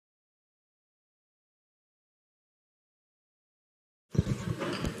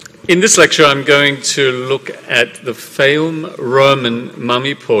In this lecture, I'm going to look at the Phaeum Roman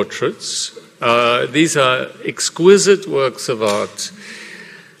mummy portraits. These are exquisite works of art,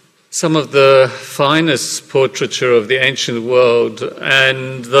 some of the finest portraiture of the ancient world,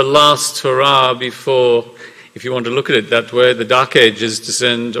 and the last hurrah before, if you want to look at it that way, the Dark Ages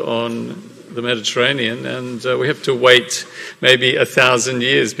descend on the Mediterranean, and we have to wait maybe 1,000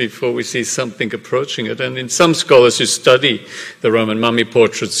 years before we see something approaching it. And in some scholars who study the Roman mummy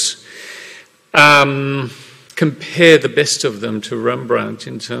portraits compare the best of them to Rembrandt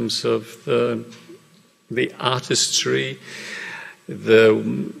in terms of the artistry,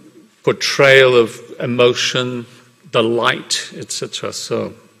 the portrayal of emotion, the light, etc.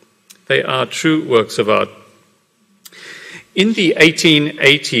 So they are true works of art. In the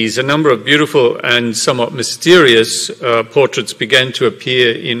 1880s, a number of beautiful and somewhat mysterious portraits began to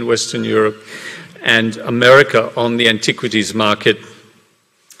appear in Western Europe and America on the antiquities market.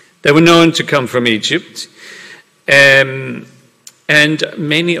 They were known to come from Egypt, and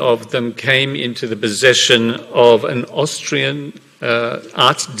many of them came into the possession of an Austrian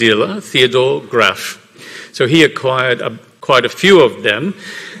art dealer, Theodor Graf. So he acquired quite a few of them.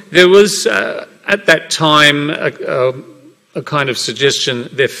 There was, at that time, a kind of suggestion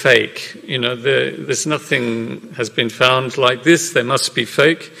they're fake. You know, there's nothing has been found like this, they must be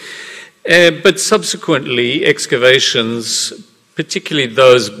fake. But subsequently, excavations, particularly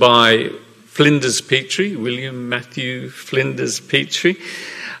those by Flinders Petrie, William Matthew Flinders Petrie,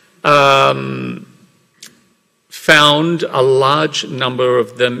 found a large number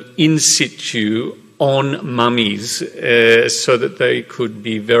of them in situ on mummies so that they could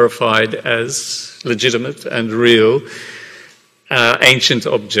be verified as legitimate and real ancient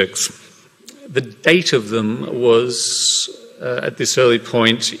objects. The date of them was, at this early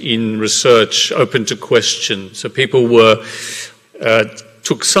point in research, open to question. So people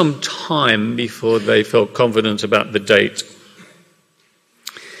took some time before they felt confident about the date.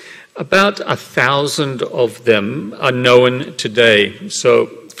 About 1,000 of them are known today. So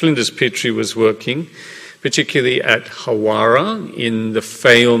Flinders Petrie was working, particularly at Hawara in the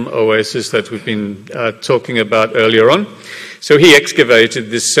Phaeum oasis that we've been talking about earlier on. So he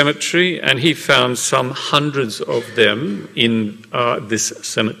excavated this cemetery and he found some hundreds of them in this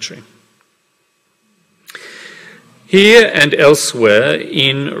cemetery. Here and elsewhere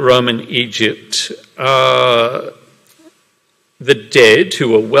in Roman Egypt, the dead who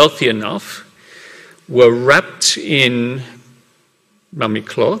were wealthy enough were wrapped in mummy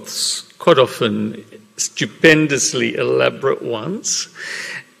cloths, quite often stupendously elaborate ones,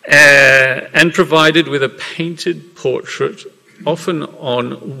 and provided with a painted portrait, often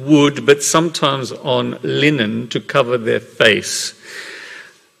on wood, but sometimes on linen to cover their face.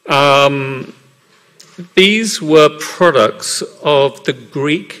 These were products of the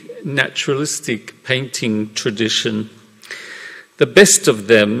Greek naturalistic painting tradition. The best of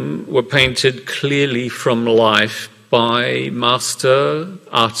them were painted clearly from life by master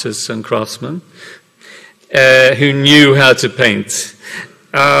artists and craftsmen who knew how to paint.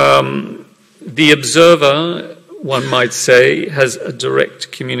 The observer, one might say, has a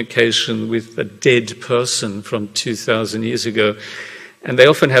direct communication with a dead person from 2,000 years ago, and they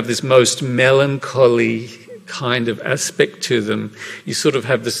often have this most melancholy kind of aspect to them. You sort of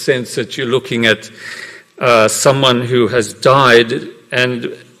have the sense that you're looking at someone who has died,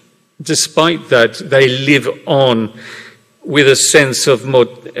 and despite that, they live on with a sense of,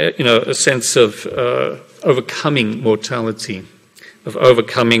 overcoming mortality, of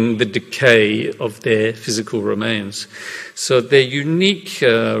overcoming the decay of their physical remains. So they're unique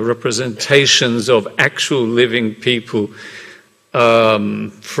representations of actual living people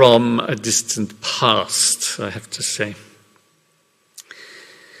from a distant past, I have to say.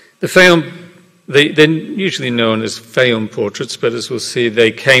 The Phaeum, they're usually known as Phaeum portraits, but as we'll see,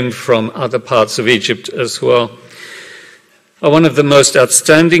 they came from other parts of Egypt as well. Are one of the most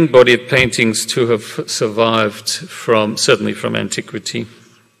outstanding body of paintings to have survived certainly from antiquity.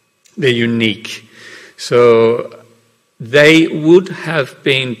 They're unique. So they would have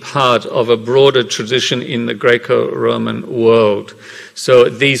been part of a broader tradition in the Greco-Roman world. So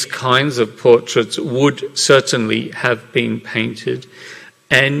these kinds of portraits would certainly have been painted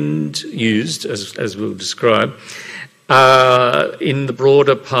and used, as we'll describe, in the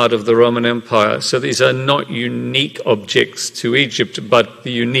broader part of the Roman Empire. So these are not unique objects to Egypt, but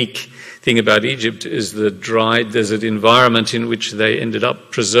the unique thing about Egypt is the dry desert environment in which they ended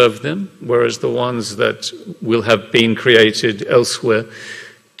up preserved them, whereas the ones that will have been created elsewhere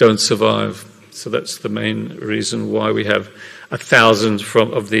don't survive. So that's the main reason why we have 1,000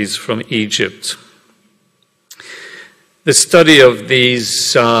 of these from Egypt. The study of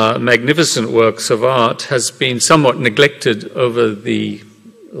these magnificent works of art has been somewhat neglected over the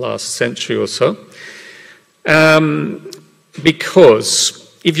last century or so,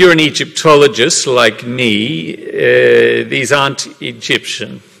 because if you're an Egyptologist like me, these aren't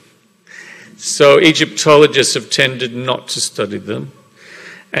Egyptian. So Egyptologists have tended not to study them.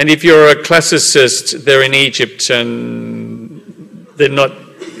 And if you're a classicist, they're in Egypt and they're not,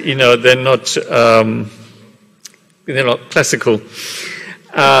 they're not classical.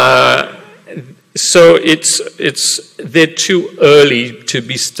 So they're too early to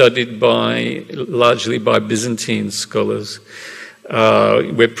be studied largely by Byzantine scholars.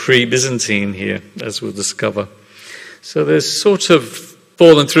 We're pre-Byzantine here, as we'll discover. So they're sort of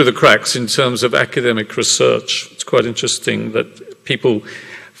fallen through the cracks in terms of academic research. It's quite interesting that people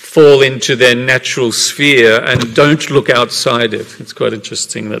fall into their natural sphere and don't look outside it. It's quite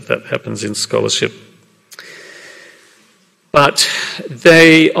interesting that that happens in scholarship. But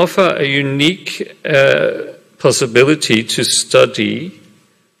they offer a unique possibility to study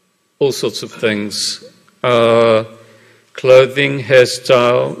all sorts of things. Clothing,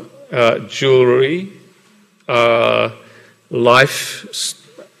 hairstyle, jewelry, life,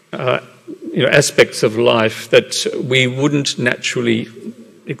 aspects of life that we wouldn't naturally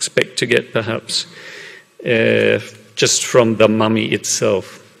expect to get, perhaps, just from the mummy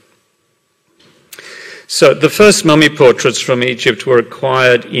itself. So the first mummy portraits from Egypt were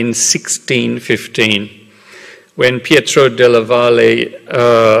acquired in 1615, when Pietro della Valle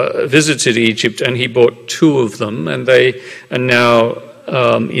visited Egypt, and he bought 2 of them, and they are now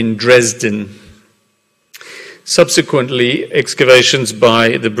in Dresden. Subsequently, excavations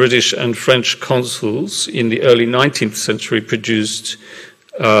by the British and French consuls in the early 19th century produced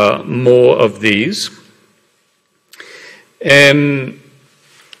more of these.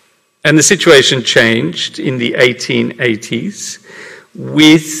 And the situation changed in the 1880s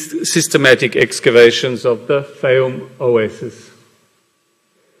with systematic excavations of the Fayum oasis.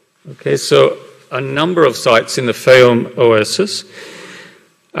 Okay, so a number of sites in the Fayum oasis,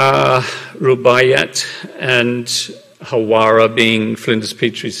 Rubaiyat and Hawara being Flinders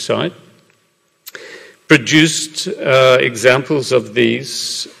Petrie's site, produced examples of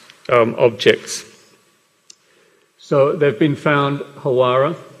these objects. So they've been found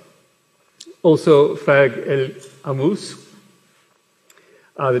Hawara, also Fag el Amus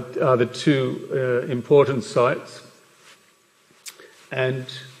are the 2 important sites, and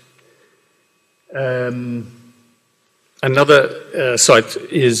another site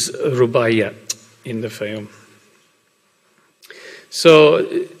is Rubaiyat in the Fayum. So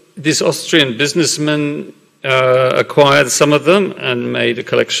this Austrian businessman acquired some of them and made a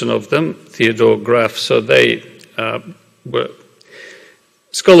collection of them, Theodor Graf. So they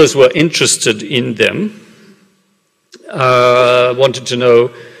scholars were interested in them, wanted to know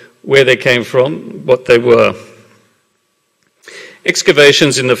where they came from, what they were.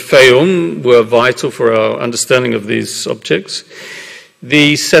 Excavations in the Fayum were vital for our understanding of these objects.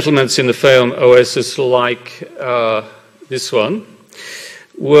 The settlements in the Fayum oasis, like this one,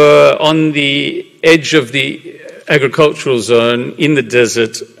 were on the edge of the agricultural zone in the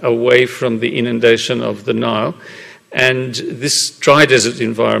desert, away from the inundation of the Nile. And this dry desert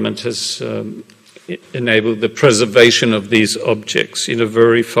environment has enabled the preservation of these objects in a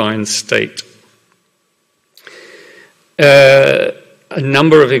very fine state. A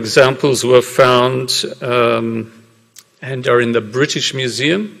number of examples were found and are in the British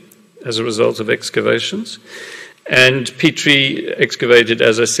Museum as a result of excavations. And Petrie excavated,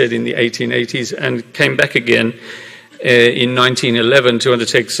 as I said, in the 1880s and came back again in 1911 to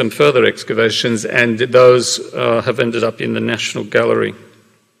undertake some further excavations, and those have ended up in the National Gallery.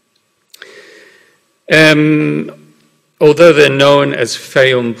 Although they're known as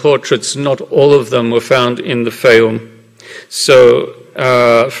Fayum portraits, not all of them were found in the Fayum. So,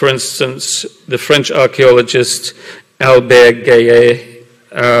 for instance, the French archaeologist Albert Gaillet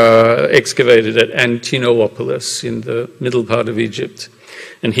excavated at Antinopolis in the middle part of Egypt,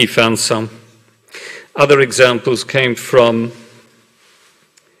 and he found some. Other examples came from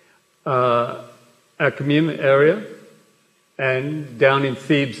Achaemenid area and down in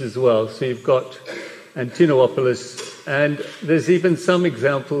Thebes as well. So you've got Antinopolis, and there's even some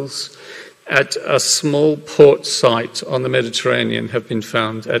examples at a small port site on the Mediterranean have been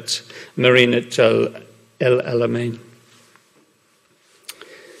found at Marinat El Alamein.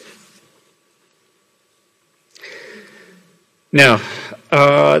 Now,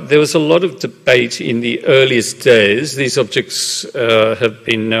 there was a lot of debate in the earliest days. These objects have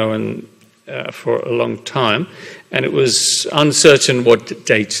been known for a long time, and it was uncertain what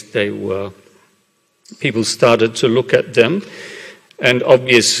date they were. people started to look at them. And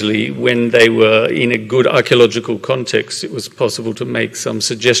obviously, when they were in a good archaeological context, it was possible to make some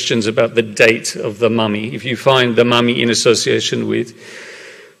suggestions about the date of the mummy. If you find the mummy in association with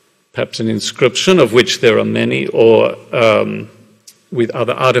perhaps an inscription, of which there are many, or with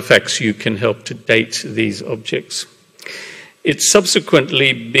other artifacts, you can help to date these objects. It's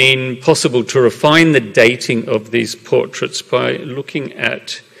subsequently been possible to refine the dating of these portraits by looking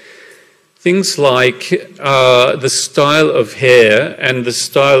at things like the style of hair and the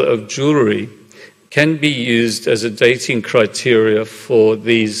style of jewellery can be used as a dating criteria for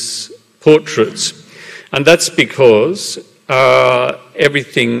these portraits. And that's because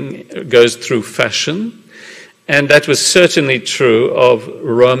everything goes through fashion, and that was certainly true of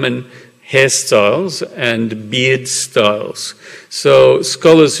Roman hairstyles and beard styles. So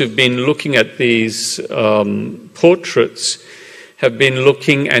scholars who've been looking at these portraits have been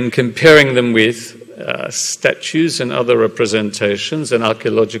looking and comparing them with statues and other representations and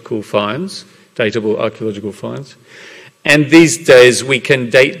archaeological finds, datable archaeological finds. And these days we can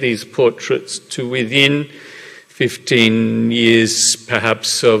date these portraits to within 15 years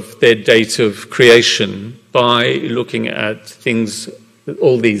perhaps of their date of creation by looking at things,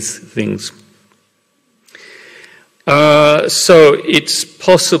 all these things. So it's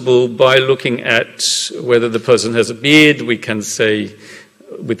possible by looking at whether the person has a beard, we can say,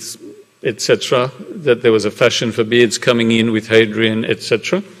 with etc., that there was a fashion for beards coming in with Hadrian,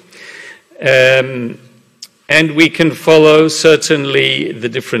 etc. And we can follow certainly the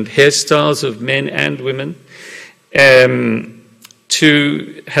different hairstyles of men and women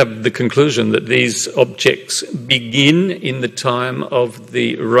to have the conclusion that these objects begin in the time of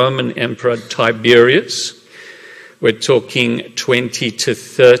the Roman Emperor Tiberius. We're talking 20 to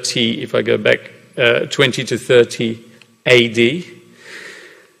 30, if I go back, 20 to 30 AD.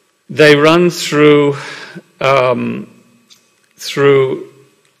 They run through the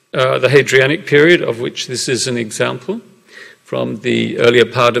Hadrianic period, of which this is an example, from the earlier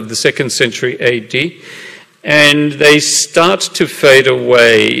part of the 2nd century AD. And they start to fade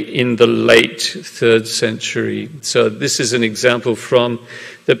away in the late 3rd century. So this is an example from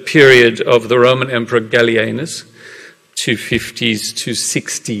the period of the Roman Emperor Gallienus, 250s to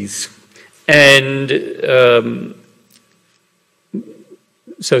 60s. And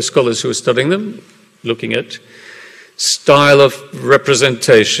so scholars who are studying them, looking at style of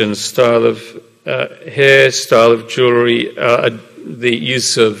representation, style of hair, style of jewellery, the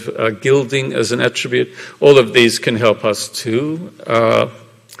use of gilding as an attribute, all of these can help us to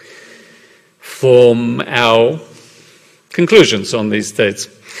form our conclusions on these dates.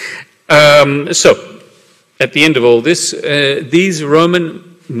 So, at the end of all this, these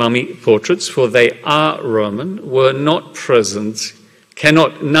Roman mummy portraits, for they are Roman, were not present,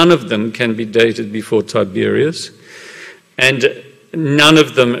 none of them can be dated before Tiberius, and none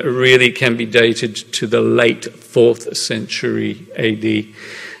of them really can be dated to the late 4th century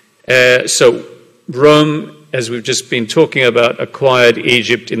AD. So Rome, as we've just been talking about, acquired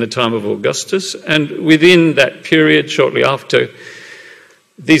Egypt in the time of Augustus, and within that period, shortly after,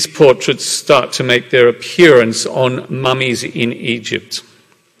 these portraits start to make their appearance on mummies in Egypt.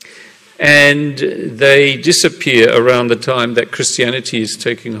 And they disappear around the time that Christianity is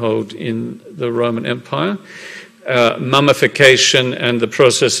taking hold in the Roman Empire. Mummification and the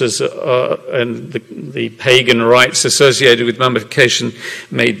processes and the pagan rites associated with mummification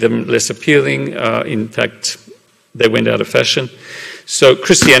made them less appealing. In fact, they went out of fashion. So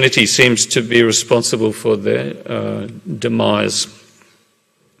Christianity seems to be responsible for their demise.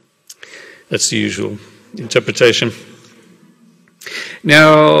 That's the usual interpretation.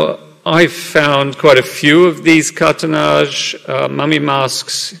 Now, I've found quite a few of these cartonnage mummy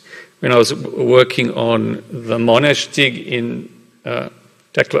masks when I was working on the Monash dig in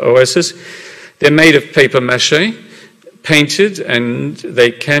Tekla Oasis. They're made of paper mache, painted, and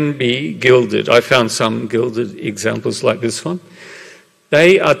they can be gilded. I found some gilded examples like this one.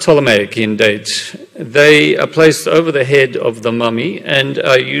 They are Ptolemaic in date. They are placed over the head of the mummy and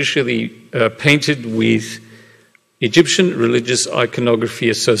are usually painted with Egyptian religious iconography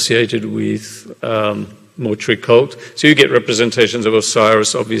associated with mortuary cult. So you get representations of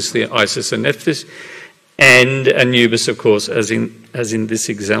Osiris, obviously Isis and Nephthys, and Anubis, of course, as in this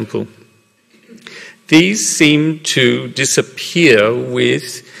example. These seem to disappear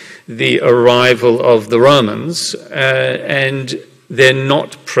with the arrival of the Romans, and they're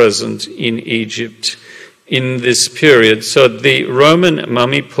not present in Egypt in this period. So the Roman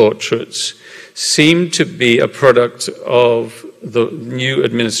mummy portraits seem to be a product of the new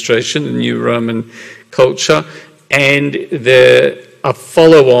administration, the new Roman culture, and they're a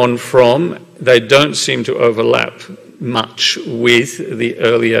follow-on from, they don't seem to overlap much with the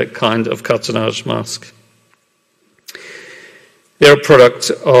earlier kind of cartonnage mask. They're a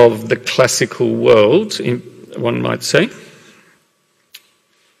product of the classical world, one might say.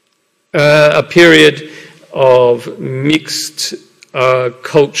 A period of mixed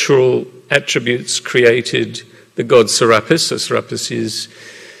cultural attributes created the god Serapis. So Serapis is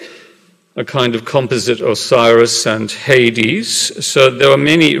a kind of composite Osiris and Hades. So there were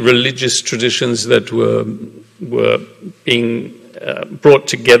many religious traditions that were being brought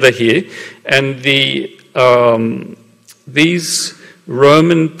together here, and these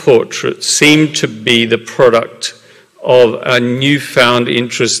Roman portraits seem to be the product of a newfound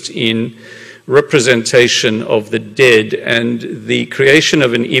interest in representation of the dead and the creation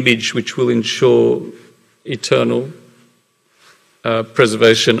of an image which will ensure eternal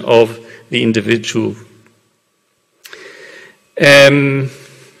preservation of the individual.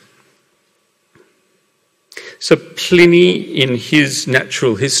 So Pliny, in his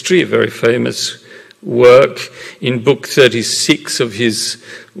Natural History, a very famous work, in book 36 of his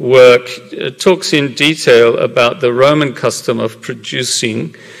work, talks in detail about the Roman custom of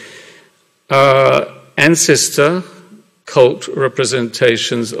producing ancestor cult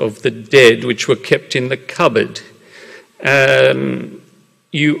representations of the dead, which were kept in the cupboard.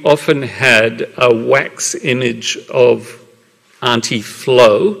 You often had a wax image of Auntie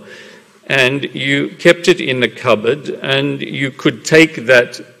Flo, and you kept it in the cupboard, and you could take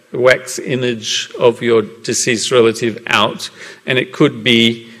that wax image of your deceased relative out, and it could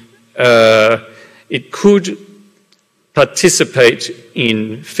participate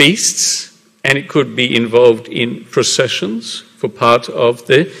in feasts, and it could be involved in processions for part of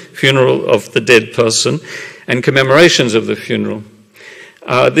the funeral of the dead person and commemorations of the funeral.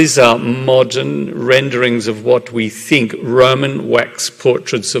 These are modern renderings of what we think Roman wax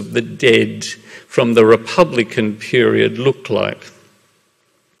portraits of the dead from the Republican period look like.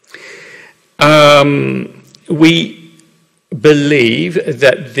 We believe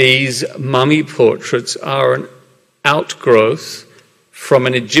that these mummy portraits are an outgrowth from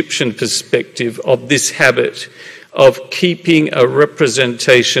an Egyptian perspective of this habit of keeping a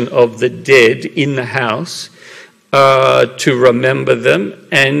representation of the dead in the house to remember them,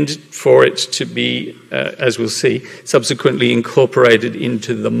 and for it to be, as we'll see, subsequently incorporated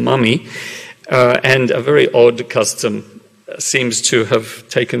into the mummy. And a very odd custom seems to have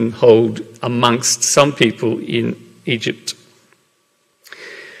taken hold amongst some people in Egypt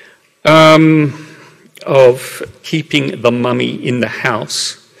of keeping the mummy in the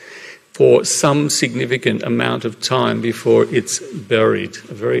house for some significant amount of time before it's buried.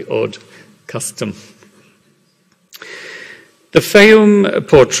 A very odd custom. The Fayum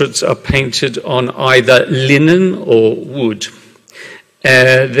portraits are painted on either linen or wood.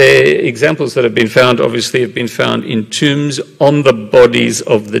 The examples that have been found, obviously, have been found in tombs on the bodies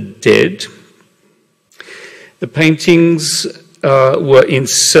of the dead. The paintings were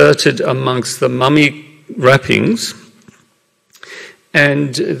inserted amongst the mummy wrappings,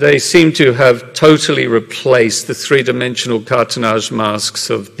 and they seem to have totally replaced the three-dimensional cartonnage masks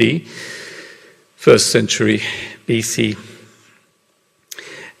of the 1st century BC.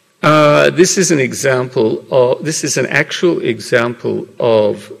 This is an actual example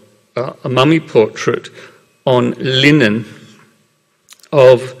of a mummy portrait on linen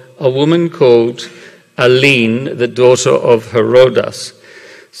of a woman called Aline, the daughter of Herodas.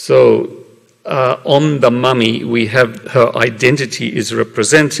 So on the mummy, we have her identity is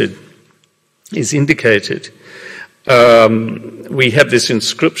represented, is indicated. We have this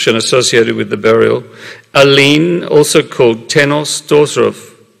inscription associated with the burial. Aline, also called Tenos, daughter of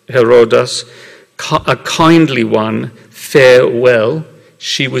Herodas, a kindly one, farewell.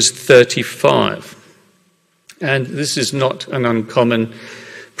 She was 35. And this is not an uncommon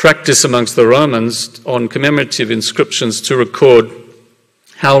practice amongst the Romans on commemorative inscriptions to record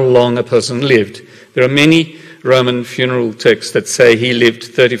how long a person lived. There are many Roman funeral texts that say he lived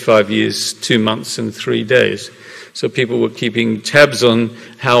 35 years, 2 months and 3 days. So people were keeping tabs on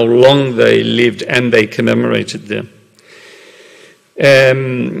how long they lived, and they commemorated them.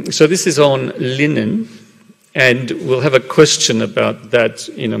 So this is on linen, and we'll have a question about that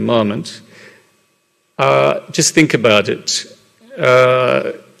in a moment. Just think about it.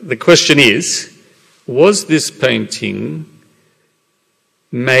 The question is, was this painting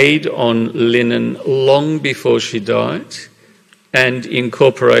made on linen long before she died and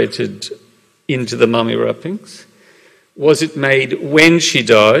incorporated into the mummy wrappings? Was it made when she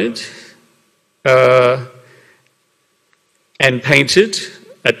died and painted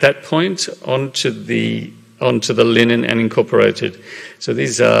at that point onto the onto the linen and incorporated. So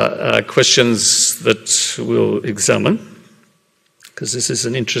these are questions that we'll examine, because this is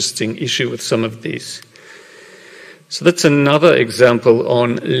an interesting issue with some of these. So that's another example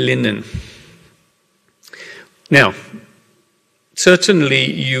on linen. Now,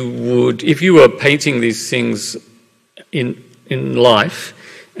 certainly you would, if you were painting these things in life,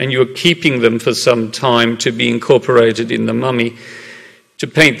 and you were keeping them for some time to be incorporated in the mummy, to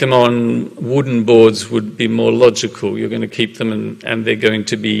paint them on wooden boards would be more logical. You're going to keep them and they're going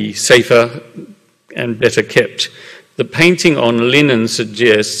to be safer and better kept. The painting on linen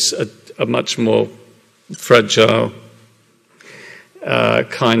suggests a much more fragile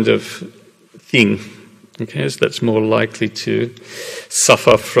kind of thing. Okay, so that's more likely to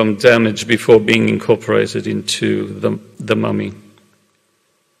suffer from damage before being incorporated into the mummy.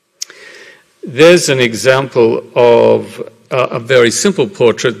 There's an example of a very simple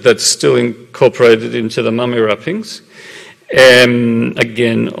portrait that's still incorporated into the mummy wrappings,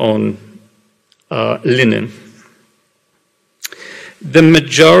 again on linen. The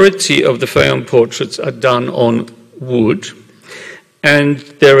majority of the Pharaonic portraits are done on wood, and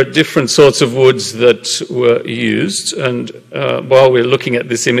there are different sorts of woods that were used. And while we're looking at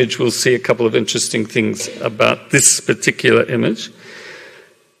this image, we'll see a couple of interesting things about this particular image.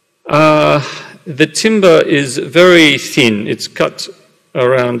 The timber is very thin. It's cut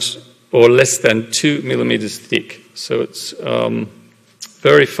around or less than 2 millimeters thick, so it's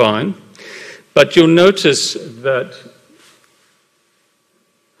very fine. But you'll notice that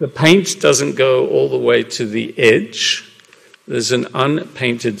the paint doesn't go all the way to the edge. There's an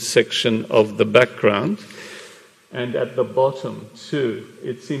unpainted section of the background, and at the bottom too,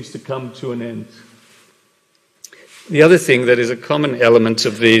 it seems to come to an end. The other thing that is a common element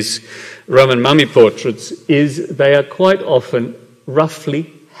of these Roman mummy portraits is they are quite often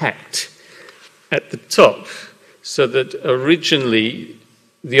roughly hacked at the top, so that originally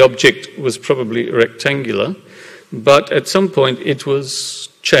the object was probably rectangular, but at some point it was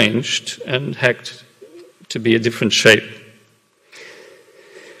changed and hacked to be a different shape.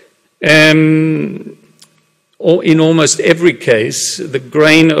 In almost every case, the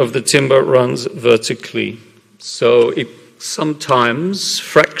grain of the timber runs vertically. So it sometimes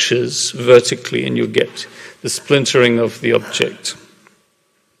fractures vertically and you get the splintering of the object.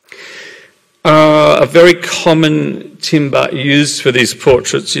 A very common timber used for these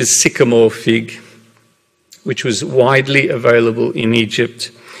portraits is sycamore fig, which was widely available in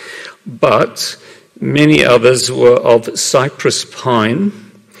Egypt, but many others were of cypress pine,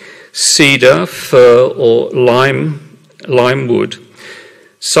 cedar, fir, or lime wood.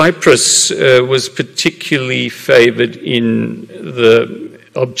 Cypress was particularly favoured in the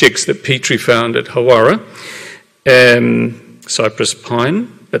objects that Petrie found at Hawara, cypress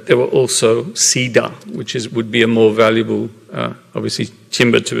pine, but there were also cedar, which would be a more valuable, obviously,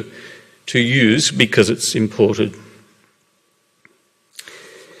 timber to use because it's imported.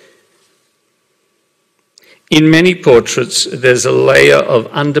 In many portraits, there's a layer of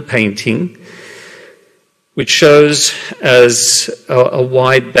underpainting which shows as a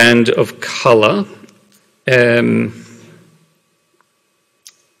wide band of colour,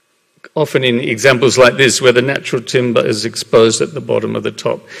 often in examples like this where the natural timber is exposed at the bottom of the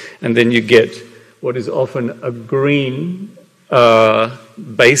top, and then you get what is often a green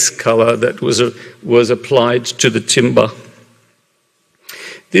base colour that was applied to the timber.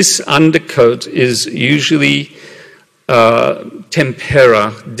 This undercoat is usually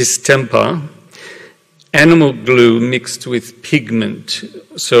tempera, distemper, animal glue mixed with pigment.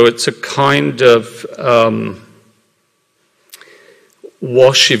 So it's a kind of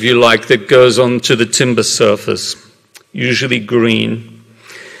wash, if you like, that goes onto the timber surface, usually green.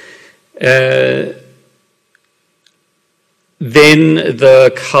 Then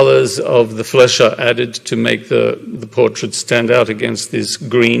the colours of the flesh are added to make the portrait stand out against this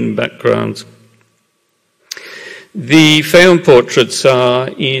green background. The Pharaonic portraits are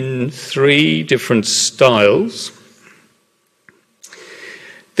in 3 different styles.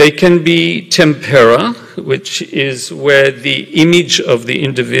 They can be tempera, which is where the image of the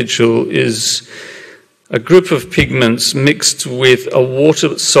individual is a group of pigments mixed with a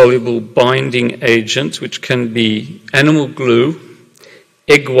water-soluble binding agent, which can be animal glue,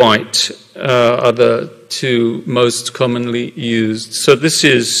 egg white are the 2 most commonly used. So this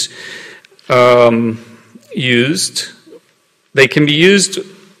is used. They can be used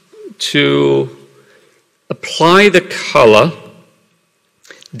to apply the colour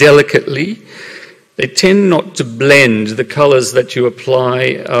delicately. They tend not to blend. The colours that you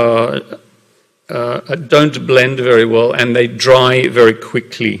apply don't blend very well, and they dry very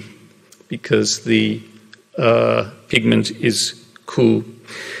quickly because the pigment is cool.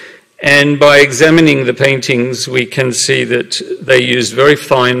 And by examining the paintings, we can see that they used very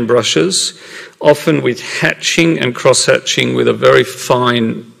fine brushes, often with hatching and cross-hatching with a very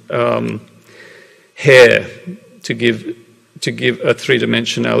fine hair to give a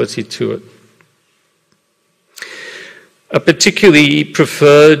three-dimensionality to it. A particularly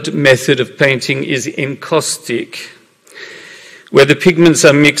preferred method of painting is encaustic, where the pigments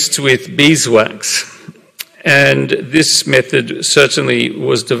are mixed with beeswax. And this method certainly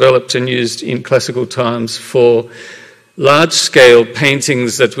was developed and used in classical times for large-scale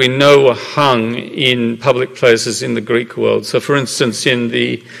paintings that we know were hung in public places in the Greek world. So, for instance, in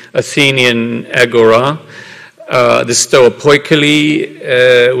the Athenian Agora, the Stoa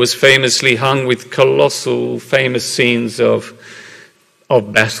Poikile was famously hung with colossal, famous scenes of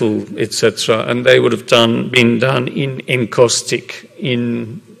battle, etc., and they would have been done in encaustic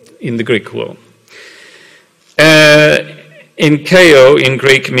in the Greek world. Enkeo in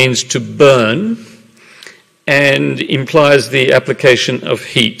Greek means to burn and implies the application of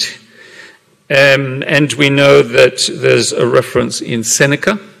heat. And we know that there's a reference in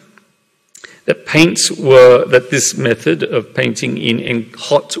Seneca that this method of painting in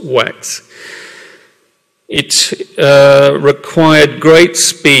hot wax, it required great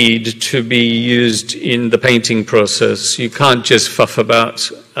speed to be used in the painting process. You can't just fuff about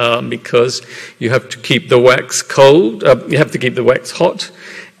because you have to keep the wax cold, you have to keep the wax hot,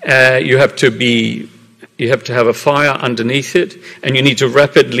 you have to have a fire underneath it, and you need to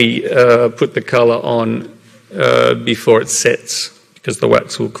rapidly put the colour on before it sets, because the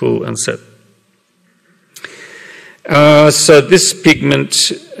wax will cool and set. So this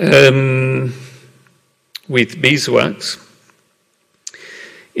pigment with beeswax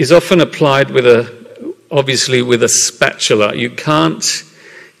is often applied obviously with a spatula. You can't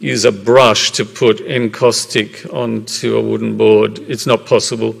use a brush to put encaustic onto a wooden board. It's not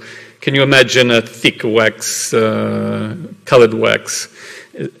possible. Can you imagine a thick wax, coloured wax?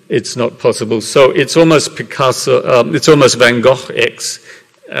 It's not possible. So it's almost Picasso, it's almost Van Gogh-esque,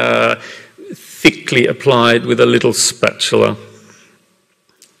 thickly applied with a little spatula.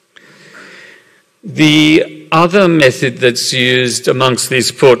 The other method that's used amongst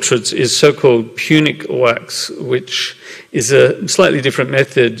these portraits is so-called Punic wax, which is a slightly different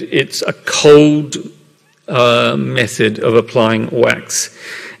method. It's a cold method of applying wax.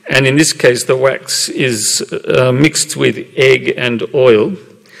 And in this case, the wax is mixed with egg and oil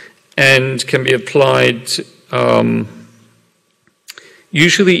and can be applied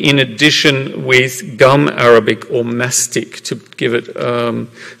usually in addition with gum arabic or mastic to give it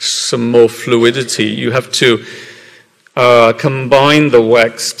some more fluidity. You have to combine the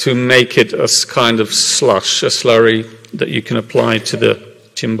wax to make it a kind of slush, a slurry that you can apply to the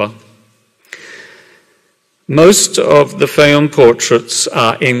timber. Most of the Pharaonic portraits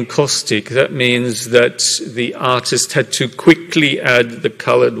are encaustic. That means that the artist had to quickly add the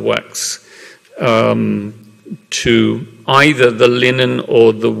coloured wax to either the linen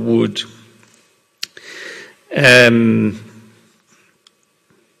or the wood.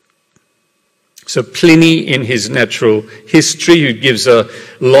 So Pliny, in his Natural History, who gives a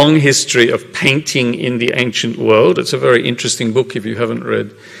long history of painting in the ancient world, it's a very interesting book if you haven't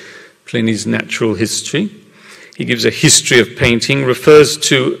read Pliny's Natural History. He gives a history of painting, refers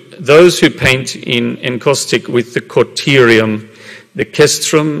to those who paint in encaustic with the cauterium, the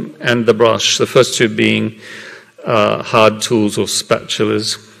cestrum and the brush, the first two being hard tools or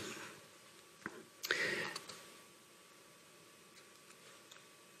spatulas.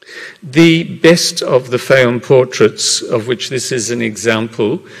 The best of the Pharaonic portraits, of which this is an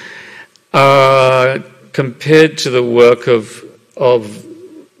example, are compared to the work of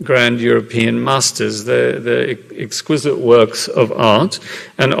grand European masters. They're exquisite works of art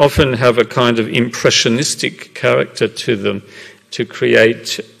and often have a kind of impressionistic character to them to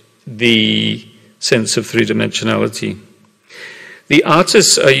create the sense of three-dimensionality. The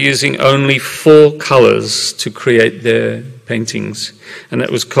artists are using only 4 colours to create their paintings, and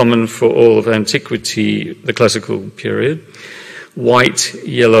that was common for all of antiquity, the classical period. White,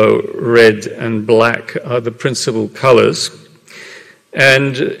 yellow, red and black are the principal colours,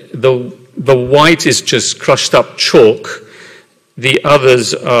 and the white is just crushed up chalk. The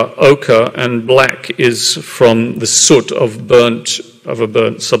others are ochre, and black is from the soot of a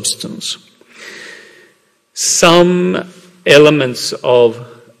burnt substance. Some elements of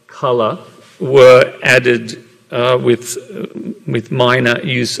colour were added with minor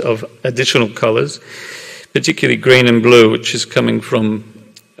use of additional colours, particularly green and blue, which is coming from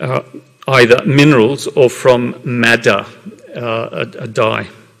either minerals or from madder, a dye.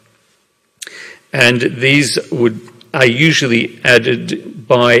 And these are usually added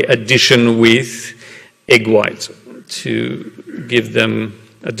by addition with egg white to give them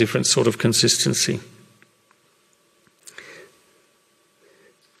a different sort of consistency.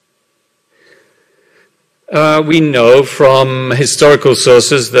 We know from historical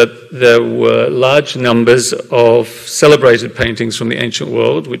sources that there were large numbers of celebrated paintings from the ancient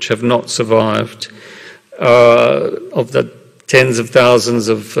world which have not survived. Of the tens of thousands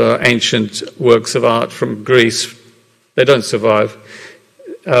of ancient works of art from Greece, they don't survive.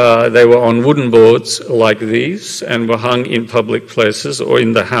 They were on wooden boards like these and were hung in public places or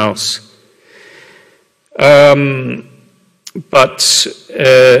in the house. But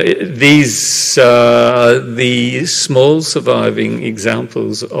these are the small surviving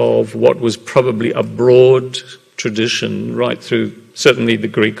examples of what was probably a broad tradition right through certainly the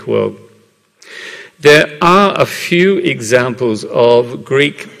Greek world. There are a few examples of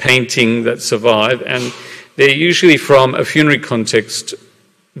Greek painting that survive, and they're usually from a funerary context.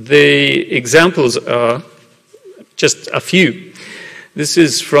 The examples are just a few. This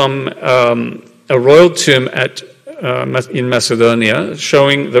is from a royal tomb in Macedonia,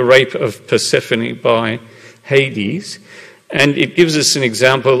 showing the rape of Persephone by Hades, and it gives us an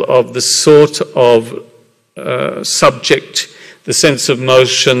example of the sort of subject, the sense of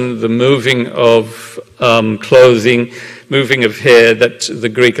motion, the moving of clothing, moving of hair that the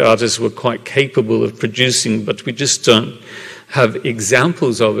Greek artists were quite capable of producing, but we just don't have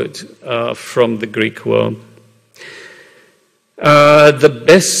examples of it from the Greek world. The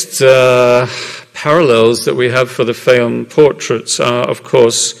best parallels that we have for the Pharaonic portraits are, of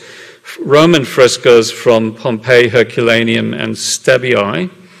course, Roman frescoes from Pompeii, Herculaneum, and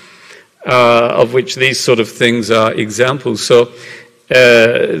Stabii, of which these sort of things are examples. So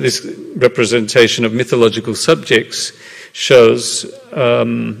this representation of mythological subjects shows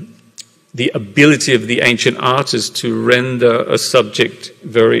the ability of the ancient artists to render a subject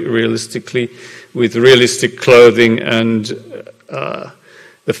very realistically with realistic clothing and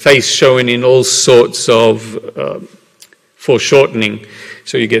the face shown in all sorts of foreshortening.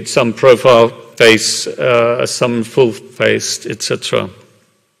 So you get some profile face, some full-faced, etc.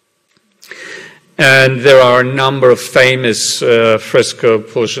 And there are a number of famous fresco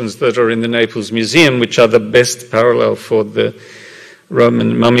portions that are in the Naples Museum, which are the best parallel for the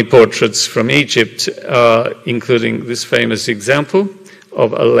Roman mummy portraits from Egypt, including this famous example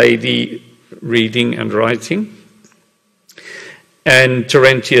of a lady reading and writing. And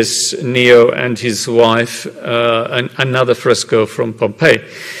Terentius Neo and his wife, another fresco from Pompeii,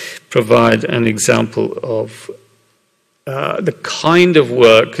 provide an example of the kind of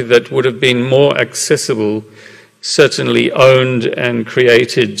work that would have been more accessible, certainly owned and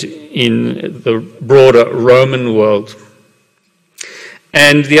created in the broader Roman world.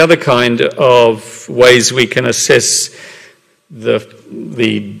 And the other kind of ways we can assess the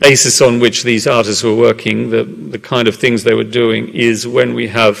basis on which these artists were working, the kind of things they were doing, is when we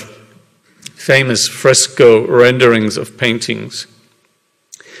have famous fresco renderings of paintings.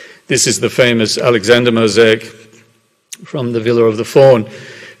 This is the famous Alexander mosaic from the Villa of the Faun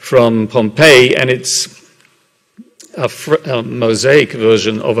from Pompeii, and it's a mosaic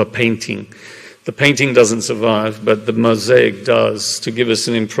version of a painting. The painting doesn't survive, but the mosaic does, to give us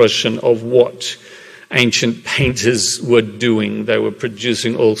an impression of what ancient painters were doing. They were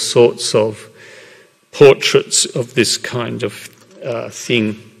producing all sorts of portraits of this kind of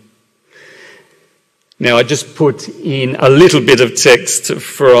thing. Now, I just put in a little bit of text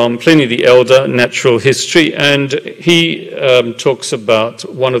from Pliny the Elder, Natural History, and he talks about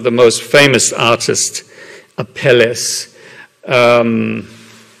one of the most famous artists, Apelles,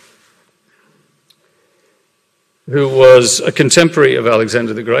 who was a contemporary of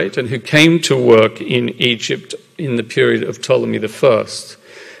Alexander the Great and who came to work in Egypt in the period of Ptolemy I.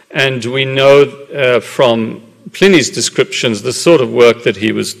 And we know from Pliny's descriptions the sort of work that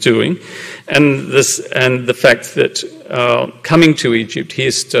he was doing, and the fact that coming to Egypt he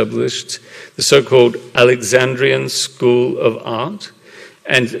established the so-called Alexandrian School of Art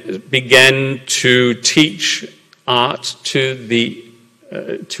and began to teach art to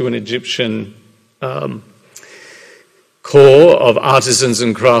an Egyptian core of artisans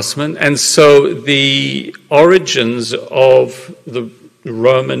and craftsmen. And so the origins of the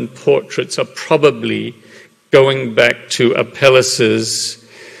Roman portraits are probably going back to Apelles's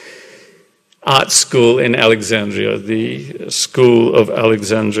art school in Alexandria, the School of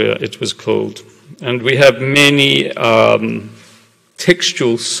Alexandria it was called. And we have many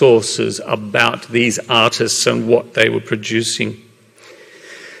textual sources about these artists and what they were producing.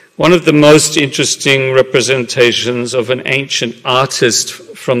 One of the most interesting representations of an ancient artist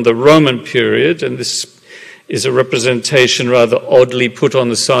from the Roman period, and this is a representation rather oddly put on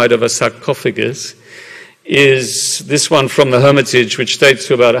the side of a sarcophagus, is this one from the Hermitage, which dates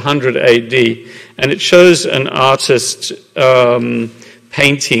to about 100 AD, and it shows an artist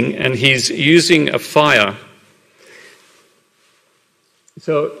painting, and he's using a fire.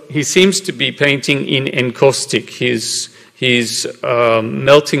 So he seems to be painting in encaustic. He's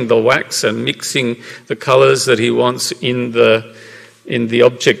melting the wax and mixing the colors that he wants in the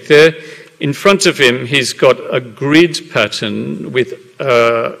object there. In front of him, he's got a grid pattern with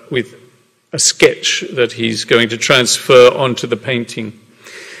a sketch that he's going to transfer onto the painting.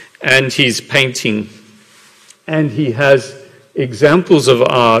 And he's painting. And he has examples of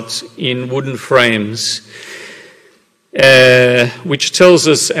art in wooden frames, which tells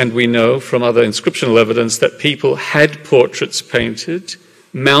us, and we know from other inscriptional evidence, that people had portraits painted,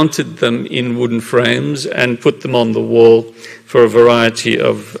 mounted them in wooden frames, and put them on the wall for a variety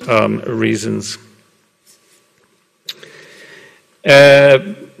of reasons.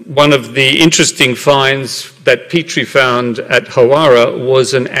 One of the interesting finds that Petrie found at Hawara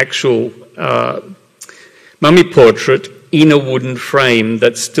was an actual mummy portrait in a wooden frame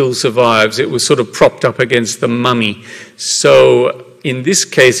that still survives. It was sort of propped up against the mummy. So in this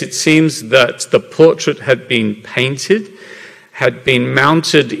case, it seems that the portrait had been painted, had been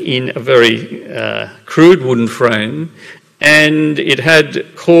mounted in a very crude wooden frame, and it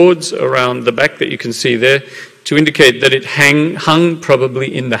had cords around the back that you can see there to indicate that it hung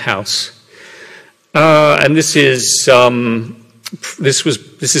probably in the house. And this is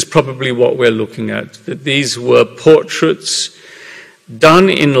probably what we're looking at, that these were portraits done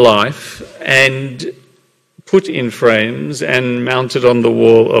in life and put in frames and mounted on the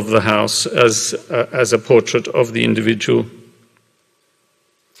wall of the house as a portrait of the individual.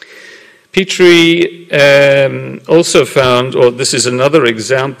 Petrie also found, or this is another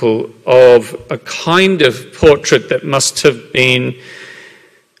example of a kind of portrait that must have been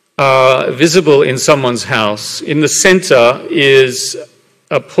visible in someone's house. In the center is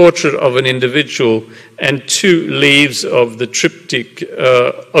a portrait of an individual, and two leaves of the triptych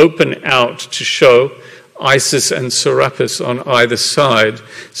open out to show Isis and Serapis on either side.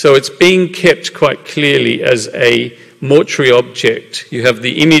 So it's being kept quite clearly as a mortuary object. You have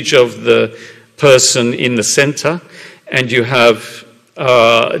the image of the person in the center, and you have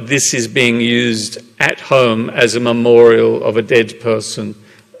this is being used at home as a memorial of a dead person.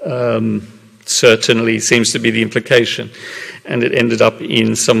 Certainly seems to be the implication, and it ended up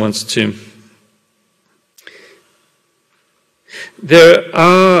in someone's tomb. There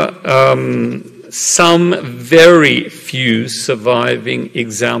are some very few surviving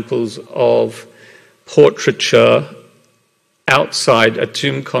examples of portraiture outside a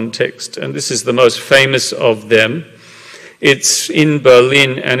tomb context, and this is the most famous of them. It's in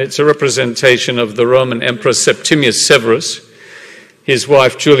Berlin, and it's a representation of the Roman Emperor Septimius Severus, his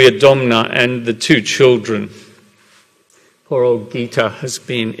wife Julia Domna, and the two children. Poor old Gita has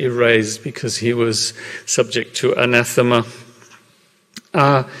been erased because he was subject to anathema.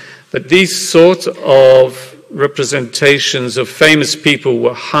 But these sort of representations of famous people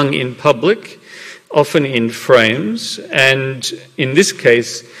were hung in public, often in frames, and in this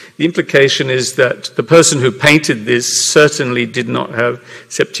case, the implication is that the person who painted this certainly did not have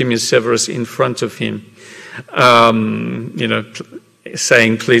Septimius Severus in front of him,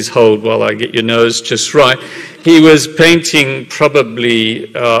 saying, "Please hold while I get your nose just right." He was painting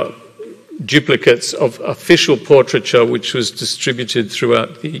probably duplicates of official portraiture, which was distributed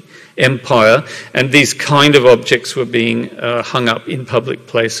throughout the empire, and these kind of objects were being hung up in public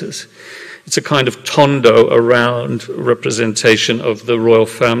places. It's a kind of tondo around representation of the royal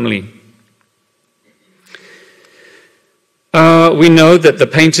family. We know that the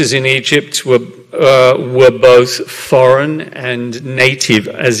painters in Egypt were both foreign and native,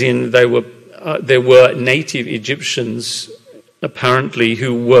 as in there were native Egyptians, apparently,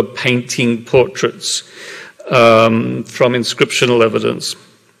 who were painting portraits from inscriptional evidence.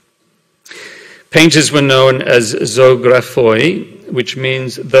 Painters were known as zographoi, which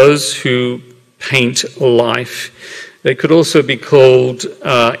means those who paint life. They could also be called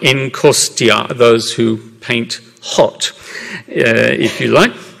encaustia, those who paint hot, if you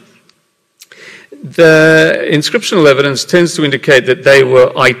like. The inscriptional evidence tends to indicate that they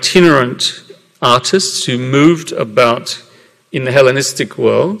were itinerant artists who moved about in the Hellenistic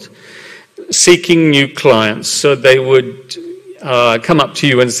world, seeking new clients. So they would come up to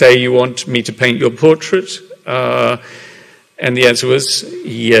you and say, "You want me to paint your portrait?" And the answer was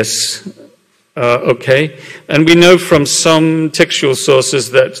yes. Okay, and we know from some textual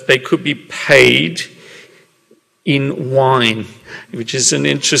sources that they could be paid in wine, which is an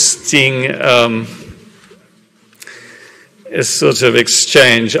interesting sort of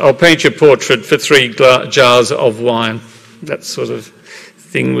exchange. I'll paint your portrait for 3 jars of wine. That sort of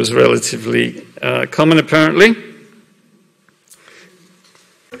thing was relatively common, apparently.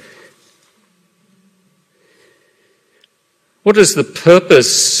 What is the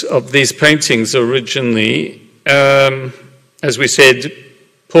purpose of these paintings originally? As we said,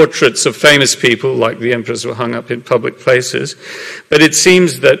 portraits of famous people, like the emperors, were hung up in public places. But it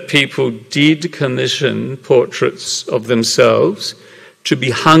seems that people did commission portraits of themselves to be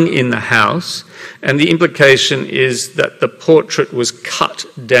hung in the house. And the implication is that the portrait was cut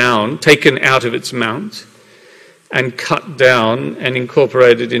down, taken out of its mount, and cut down and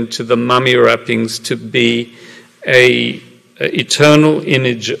incorporated into the mummy wrappings to be an eternal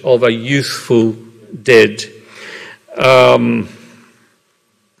image of a youthful dead.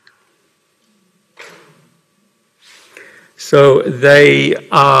 So they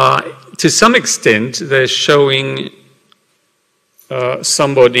are, to some extent, they're showing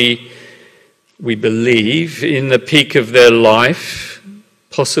somebody, we believe, in the peak of their life,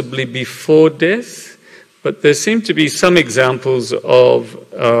 possibly before death. But there seem to be some examples of,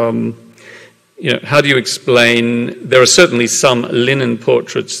 how do you explain, there are certainly some linen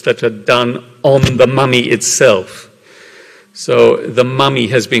portraits that are done on the mummy itself. So the mummy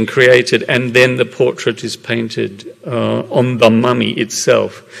has been created and then the portrait is painted on the mummy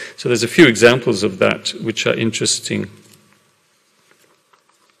itself. So there's a few examples of that which are interesting.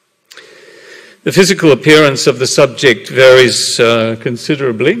 The physical appearance of the subject varies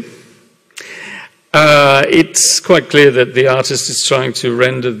considerably. It's quite clear that the artist is trying to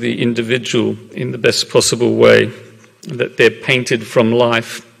render the individual in the best possible way, that they're painted from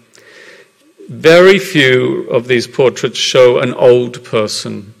life. Very few of these portraits show an old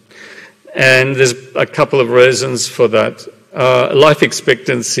person, and there's a couple of reasons for that. Life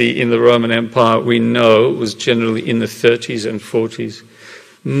expectancy in the Roman Empire, we know, was generally in the 30s and 40s.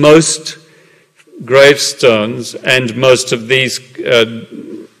 Most gravestones and most of these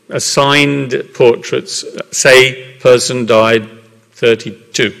assigned portraits say person died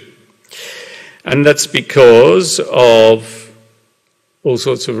 32. And that's because of all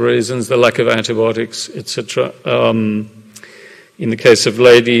sorts of reasons, the lack of antibiotics, etc. In the case of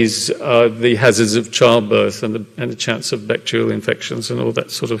ladies, the hazards of childbirth and the chance of bacterial infections and all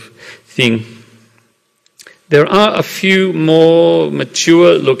that sort of thing. There are a few more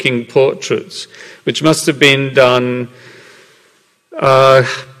mature-looking portraits, which must have been done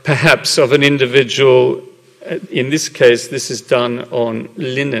perhaps of an individual. In this case, this is done on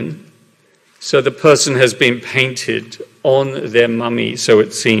linen. So the person has been painted on their mummy, so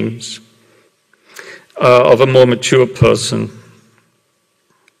it seems, of a more mature person.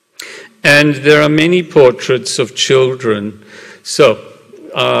 And there are many portraits of children. So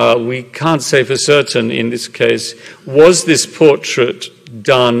we can't say for certain in this case, was this portrait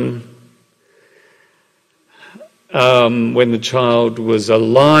done when the child was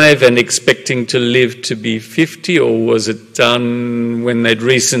alive and expecting to live to be 50, or was it done when they'd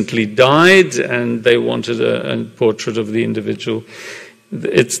recently died and they wanted a portrait of the individual?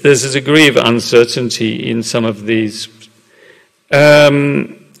 There's a degree of uncertainty in some of these.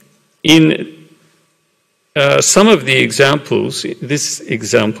 In some of the examples, this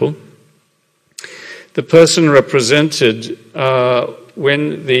example, the person represented,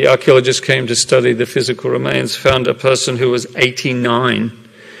 when the archaeologists came to study the physical remains, found a person who was 89.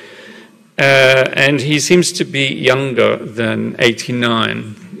 And he seems to be younger than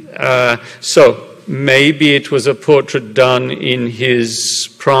 89. So maybe it was a portrait done in his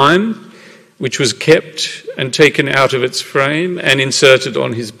prime, which was kept and taken out of its frame and inserted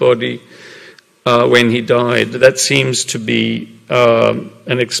on his body when he died. That seems to be an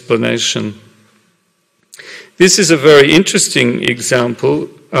explanation. This is a very interesting example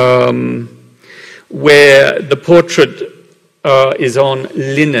where the portrait is on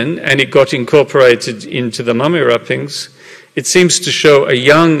linen and it got incorporated into the mummy wrappings. It seems to show a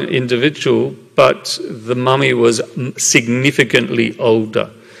young individual, but the mummy was significantly older.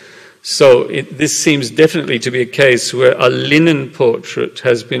 So this seems definitely to be a case where a linen portrait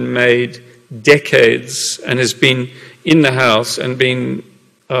has been made decades and has been in the house and been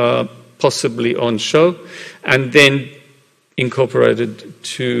possibly on show, and then incorporated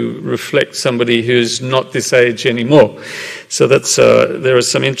to reflect somebody who's not this age anymore. So that's there are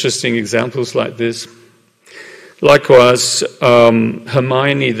some interesting examples like this. Likewise,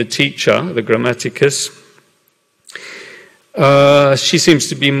 Hermione, the teacher, the grammaticus, She seems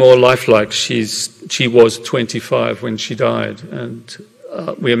to be more lifelike. She was 25 when she died, and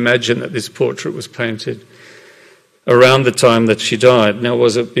we imagine that this portrait was painted around the time that she died. Now,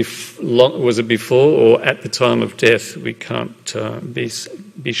 was it before or at the time of death? We can't be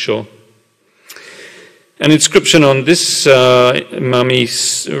sure. An inscription on this mummy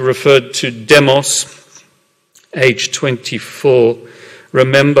referred to Demos, age 24.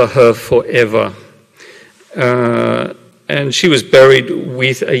 Remember her forever. And she was buried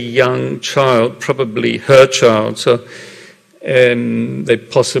with a young child, probably her child, so they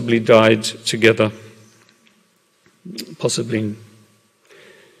possibly died together, possibly in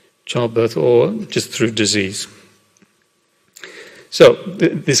childbirth or just through disease. So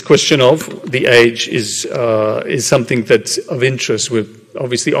this question of the age is something that's of interest. With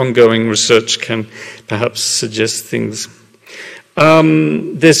obviously ongoing research can perhaps suggest things.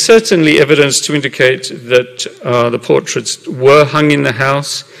 There's certainly evidence to indicate that the portraits were hung in the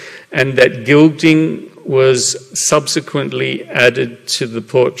house and that gilding was subsequently added to the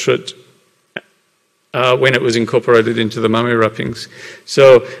portrait when it was incorporated into the mummy wrappings.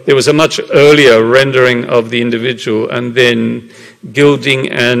 So there was a much earlier rendering of the individual, and then gilding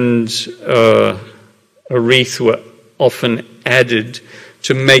and a wreath were often added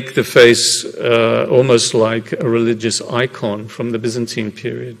to make the face almost like a religious icon from the Byzantine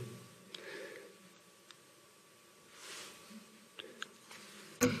period.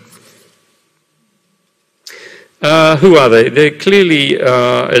 Who are they? They're clearly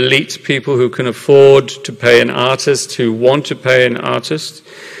elite people who can afford to pay an artist, who want to pay an artist.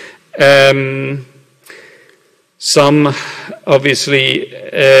 Some, obviously,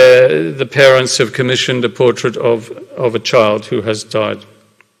 the parents have commissioned a portrait of a child who has died.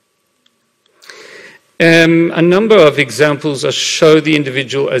 A number of examples show the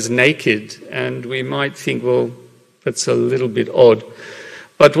individual as naked, and we might think, well, that's a little bit odd.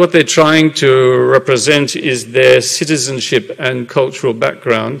 But what they're trying to represent is their citizenship and cultural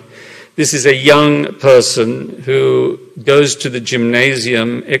background. This is a young person who goes to the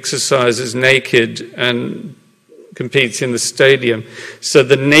gymnasium, exercises naked, and competes in the stadium. So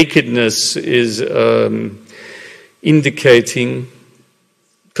the nakedness is indicating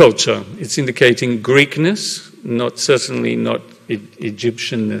culture. It's indicating Greekness, certainly not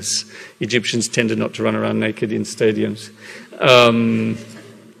Egyptianness. Egyptians tended not to run around naked in stadiums.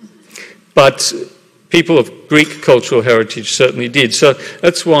 But people of Greek cultural heritage certainly did. So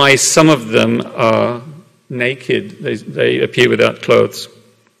that's why some of them are naked. They appear without clothes.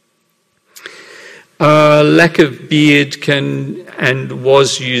 Lack of beard can and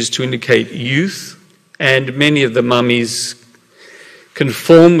was used to indicate youth, and many of the mummies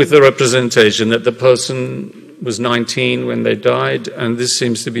conform with the representation that the person was 19 when they died, and this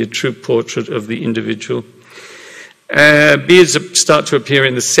seems to be a true portrait of the individual. Beards start to appear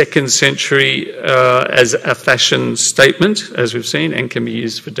in the 2nd century as a fashion statement, as we've seen, and can be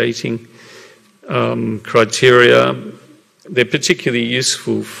used for dating criteria. They're particularly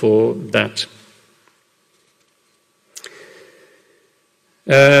useful for that.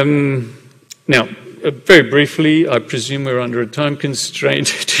 Now, very briefly, I presume we're under a time constraint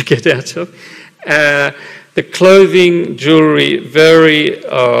to get out of. The clothing, jewellery, very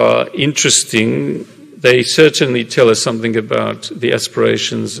interesting. They certainly tell us something about the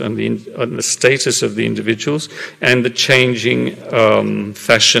aspirations and the status of the individuals and the changing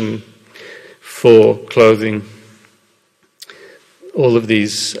fashion for clothing. All of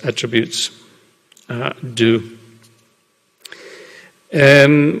these attributes do.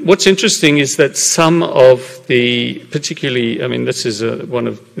 What's interesting is that some of the, particularly, I mean, this is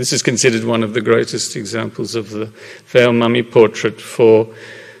considered one of the greatest examples of the Pharaoh mummy portrait for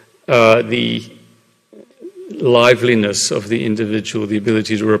the liveliness of the individual, the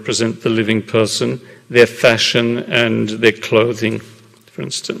ability to represent the living person, their fashion and their clothing, for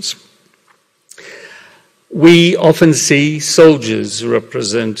instance. We often see soldiers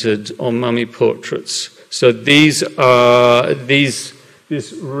represented on mummy portraits. So this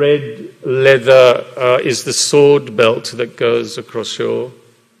red leather is the sword belt that goes across your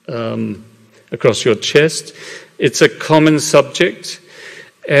chest. It's a common subject.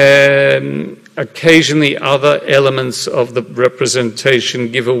 Occasionally other elements of the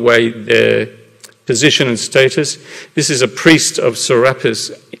representation give away their position and status. This is a priest of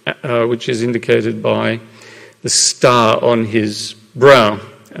Serapis, which is indicated by the star on his brow.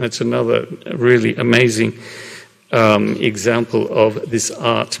 And it's another really amazing example of this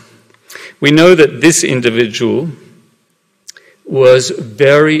art. We know that this individual was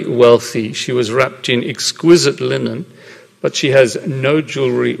very wealthy. She was wrapped in exquisite linen, but she has no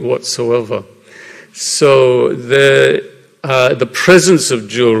jewelry whatsoever. So the the presence of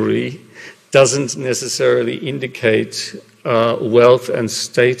jewelry doesn't necessarily indicate wealth and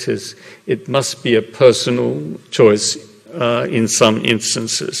status. It must be a personal choice in some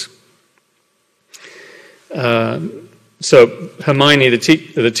instances. So Hermione,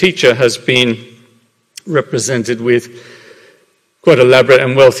 the teacher, has been represented with quite elaborate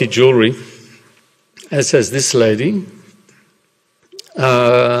and wealthy jewelry, as has this lady.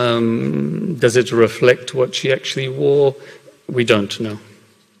 Does it reflect what she actually wore? We don't know.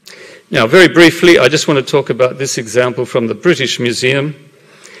 Now, very briefly, I just want to talk about this example from the British Museum.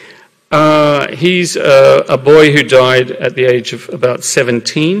 He's a boy who died at the age of about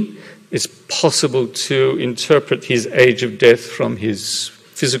 17. It's possible to interpret his age of death from his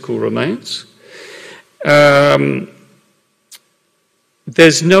physical remains.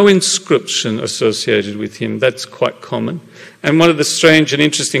 There's no inscription associated with him. That's quite common. And one of the strange and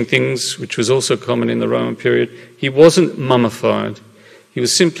interesting things, which was also common in the Roman period, he wasn't mummified. He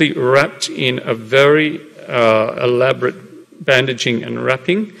was simply wrapped in a very elaborate bandaging and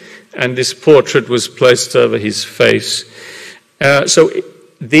wrapping, and this portrait was placed over his face. So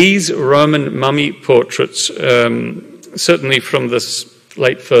these Roman mummy portraits, certainly from the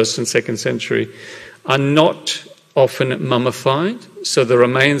late 1st and 2nd century, are not often mummified, so the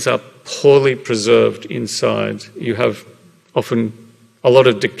remains are poorly preserved inside. You have often a lot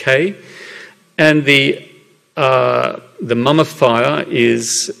of decay, and the mummifier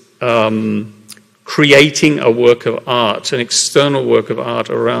is creating a work of art, an external work of art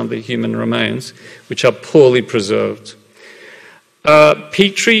around the human remains, which are poorly preserved.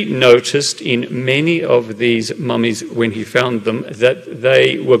 Petrie noticed in many of these mummies, when he found them, that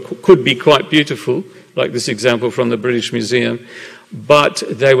they could be quite beautiful, like this example from the British Museum, but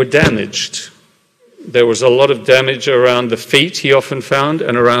they were damaged. There was a lot of damage around the feet, he often found,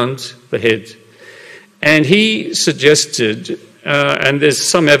 and around the head. And he suggested, and there's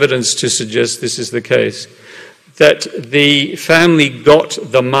some evidence to suggest this is the case, that the family got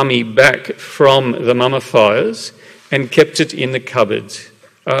the mummy back from the mummifiers and kept it in the cupboard.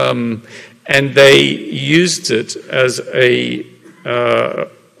 And they used it as a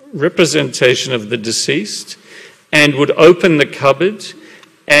representation of the deceased, and would open the cupboard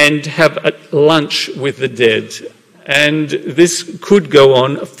and have a lunch with the dead. And this could go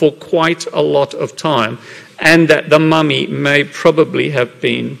on for quite a lot of time, and that the mummy may probably have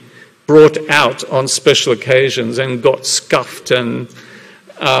been brought out on special occasions and got scuffed, and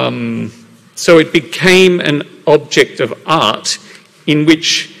so it became an object of art in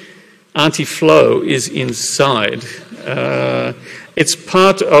which Auntie Flo is inside. It's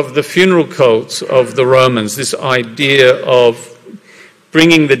part of the funeral cult of the Romans, this idea of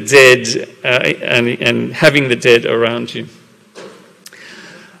bringing the dead and having the dead around you.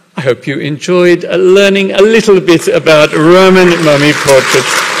 I hope you enjoyed learning a little bit about Roman mummy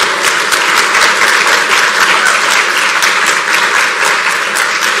portraits.